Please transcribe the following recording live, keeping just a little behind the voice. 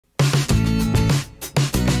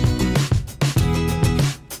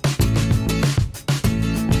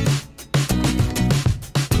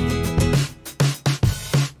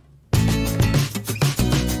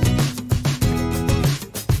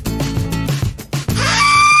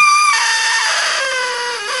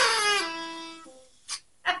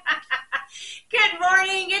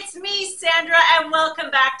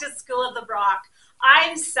to School of the Brock.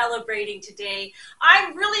 I'm celebrating today.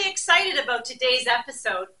 I'm really excited about today's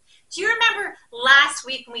episode. Do you remember last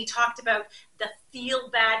week when we talked about the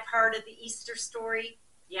feel-bad part of the Easter story?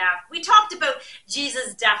 Yeah, we talked about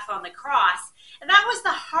Jesus' death on the cross, and that was the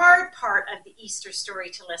hard part of the Easter story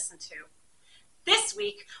to listen to. This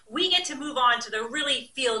week, we get to move on to the really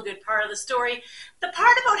feel-good part of the story, the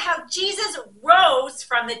part about how Jesus rose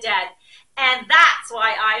from the dead, and that's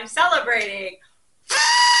why I'm celebrating.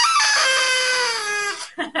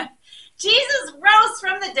 Jesus rose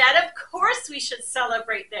from the dead. Of course we should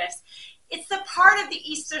celebrate this. It's the part of the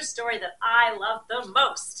Easter story that I love the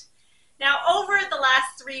most. Now, over the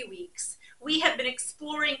last 3 weeks, we have been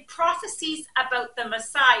exploring prophecies about the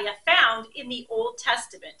Messiah found in the Old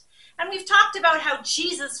Testament. And we've talked about how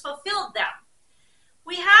Jesus fulfilled them.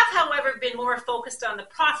 We have, however, been more focused on the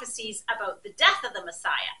prophecies about the death of the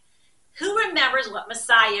Messiah. Who remembers what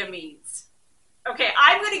Messiah means? Okay,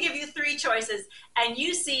 I'm going to give you 3 choices, and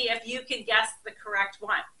you see if you can guess the correct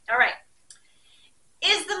one. All right.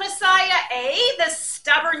 Is the Messiah A, the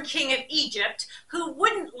stubborn king of Egypt who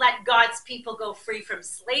wouldn't let God's people go free from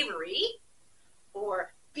slavery?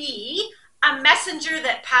 Or B, a messenger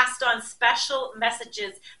that passed on special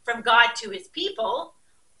messages from God to his people?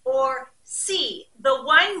 Or C, the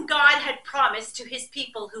one God had promised to his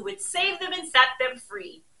people who would save them and set them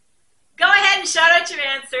free? Go ahead and shout out your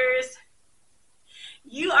answers.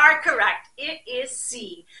 You are correct. It is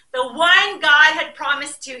C, the one God had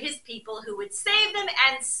promised to his people who would save them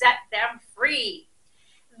and set them free.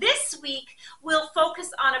 This week, we'll focus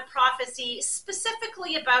on a prophecy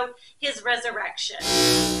specifically about his resurrection.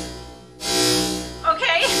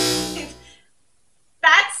 Okay?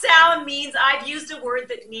 That sound means I've used a word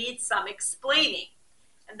that needs some explaining,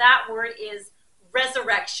 and that word is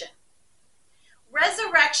resurrection.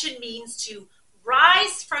 Resurrection means to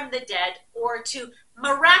rise from the dead or to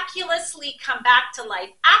miraculously come back to life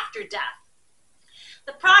after death.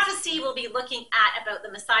 The prophecy we'll be looking at about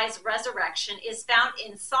the Messiah's resurrection is found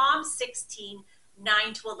in Psalm 16,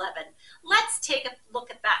 9-11. Let's take a look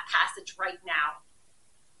at that passage right now.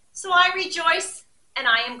 So I rejoice and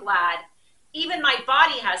I am glad. Even my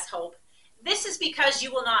body has hope. This is because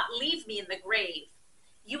you will not leave me in the grave.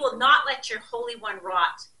 You will not let your Holy One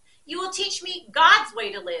rot. You will teach me God's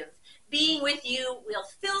way to live. Being with you will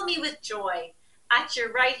fill me with joy. At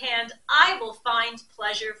your right hand, I will find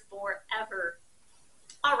pleasure forever.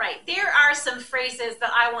 All right, there are some phrases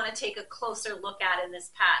that I want to take a closer look at in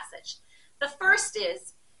this passage. The first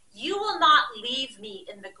is, you will not leave me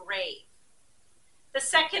in the grave. The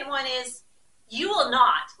second one is, you will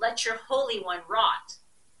not let your Holy One rot.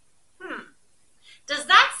 Does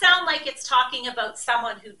that sound like it's talking about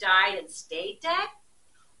someone who died and stayed dead?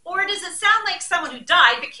 Or does it sound like someone who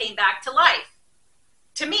died but came back to life?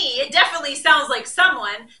 To me, it definitely sounds like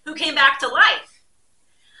someone who came back to life.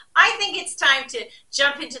 I think it's time to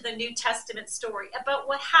jump into the New Testament story about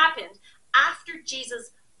what happened after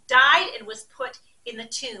Jesus died and was put in the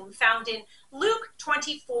tomb, found in Luke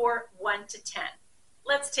 24, 1-10.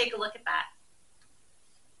 Let's take a look at that.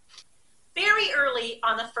 Very early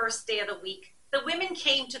on the first day of the week, the women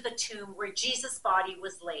came to the tomb where Jesus' body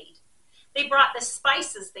was laid. They brought the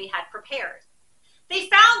spices they had prepared. They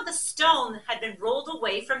found the stone had been rolled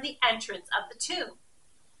away from the entrance of the tomb.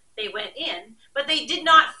 They went in, but they did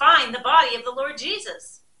not find the body of the Lord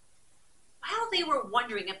Jesus. While they were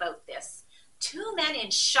wondering about this, 2 men in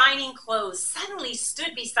shining clothes suddenly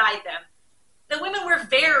stood beside them. The women were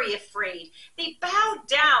very afraid. They bowed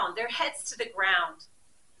down, their heads to the ground.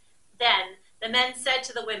 Then the men said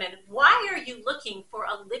to the women, "Why are you looking for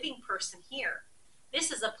a living person here?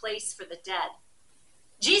 This is a place for the dead.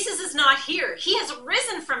 Jesus is not here. He has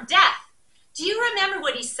risen from death. Do you remember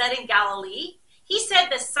what he said in Galilee? He said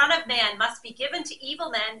the Son of Man must be given to evil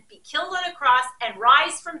men, be killed on a cross, and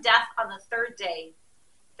rise from death on the 3rd day."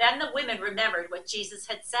 Then the women remembered what Jesus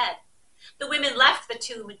had said. The women left the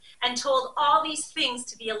tomb and told all these things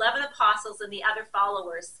to the 11 apostles and the other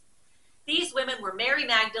followers. These women were Mary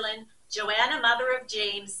Magdalene, Joanna, mother of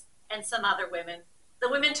James, and some other women. The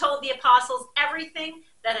women told the apostles everything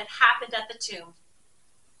that had happened at the tomb.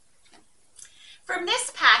 From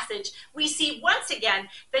this passage, we see once again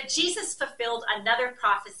that Jesus fulfilled another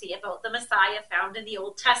prophecy about the Messiah found in the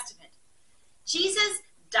Old Testament. Jesus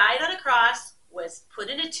died on a cross, was put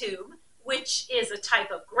in a tomb, which is a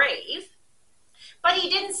type of grave, but he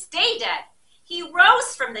didn't stay dead. He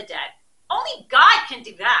rose from the dead. Only God can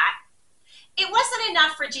do that. It wasn't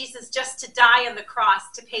enough for Jesus just to die on the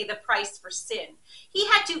cross to pay the price for sin. He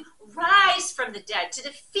had to rise from the dead to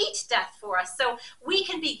defeat death for us so we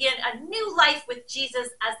can begin a new life with Jesus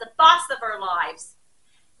as the boss of our lives.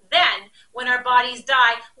 then, when our bodies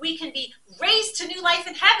die, we can be raised to new life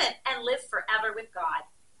in heaven and live forever with God.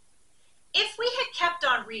 If we had kept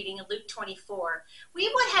on reading in Luke 24,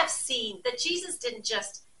 we would have seen that Jesus didn't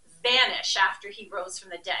just vanish after he rose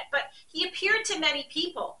from the dead, but he appeared to many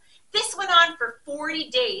people. This went on for 40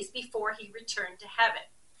 days before he returned to heaven.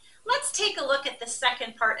 Let's take a look at the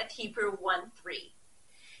second part of Hebrews 1:3.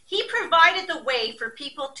 He provided the way for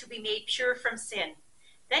people to be made pure from sin.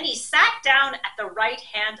 Then he sat down at the right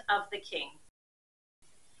hand of the King.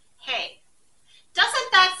 Hey,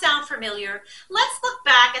 doesn't that sound familiar? Let's look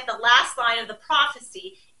back at the last line of the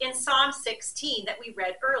prophecy in Psalm 16 that we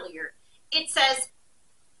read earlier. It says,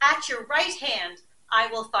 "At your right hand, I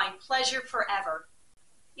will find pleasure forever."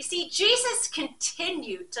 You see, Jesus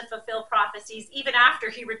continued to fulfill prophecies even after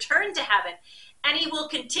he returned to heaven, and he will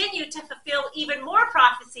continue to fulfill even more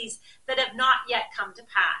prophecies that have not yet come to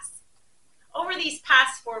pass. Over these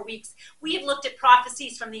past 4 weeks, we have looked at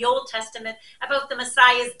prophecies from the Old Testament about the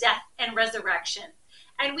Messiah's death and resurrection,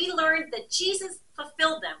 and we learned that Jesus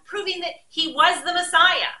fulfilled them, proving that he was the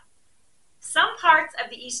Messiah. Some parts of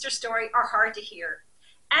the Easter story are hard to hear,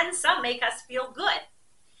 and some make us feel good.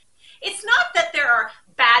 It's not that there are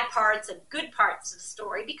bad parts and good parts of the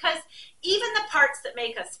story, because even the parts that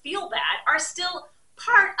make us feel bad are still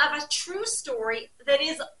part of a true story that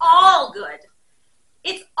is all good.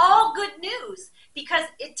 It's all good news because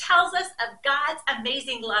it tells us of God's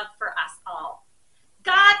amazing love for us all.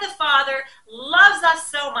 God the Father loves us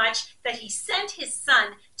so much that he sent his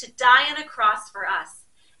Son to die on a cross for us.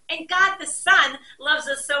 And God the Son loves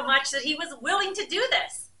us so much that he was willing to do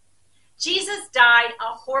this. Jesus died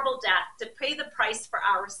a horrible death to pay the price for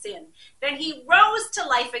our sin. Then he rose to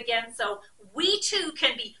life again so we too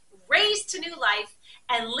can be raised to new life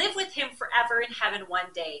and live with him forever in heaven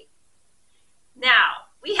one day. Now,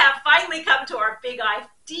 we have finally come to our big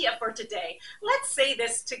idea for today. Let's say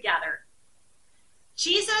this together.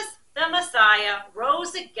 Jesus, the Messiah,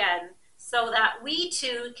 rose again so that we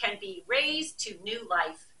too can be raised to new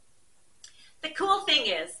life. The cool thing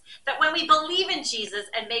is that when we believe in Jesus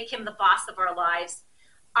and make him the boss of our lives,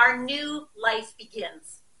 our new life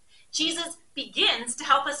begins. Jesus begins to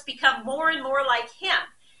help us become more and more like him.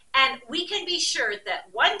 And we can be sure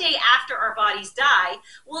that one day after our bodies die,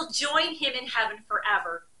 we'll join him in heaven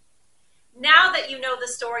forever. Now that you know the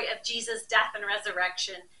story of Jesus' death and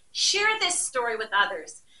resurrection, share this story with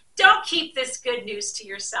others. Don't keep this good news to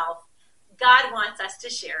yourself. God wants us to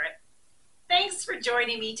share it. Thanks for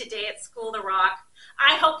joining me today at School the Rock.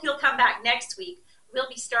 I hope you'll come back next week. We'll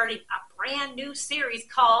be starting a brand new series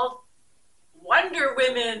called Wonder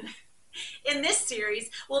Women. In this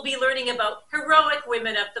series, we'll be learning about heroic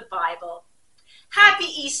women of the Bible. Happy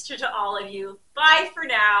Easter to all of you. Bye for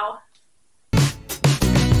now.